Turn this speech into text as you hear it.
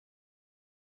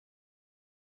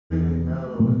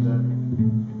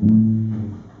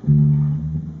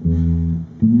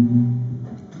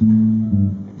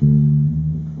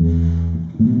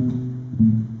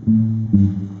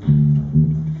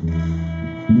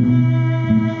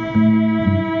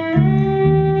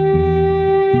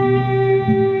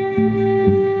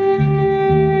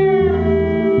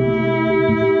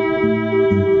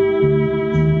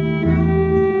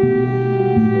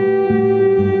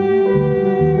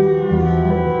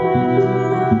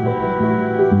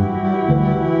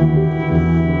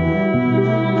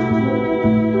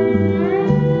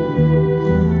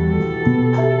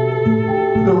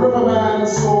The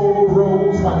riverman's soul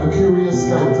rose like a curious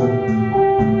skeleton,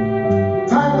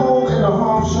 tangled in a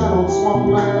half-shadowed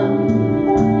swampland.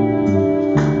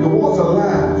 The water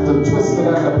laughed and twisted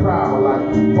at the prow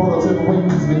like volatile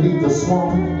wings beneath the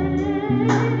swamp.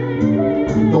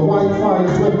 The white fire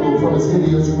dwindled from his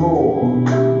hideous roar,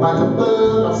 like a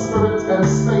bird of spirit and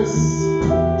space,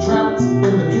 trapped in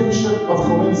the kinship of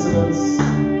coincidence.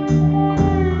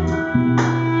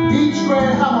 Each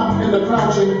gray hammock in the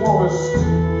crouching forest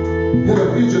hid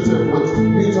a fugitive with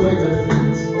mutilated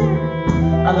feet,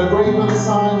 and the graven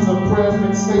signs of prayer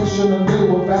fixation, and they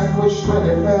were vanquished where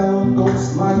they fell,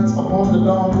 ghost light upon the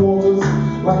dark waters,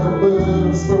 like a bird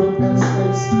of spirit and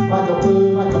space, like a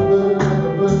bird, like a bird, like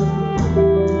a bird.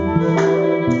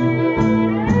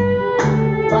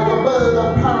 Like a bird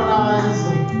of paradise,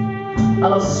 and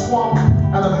of swamp,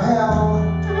 and of hell,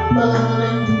 bird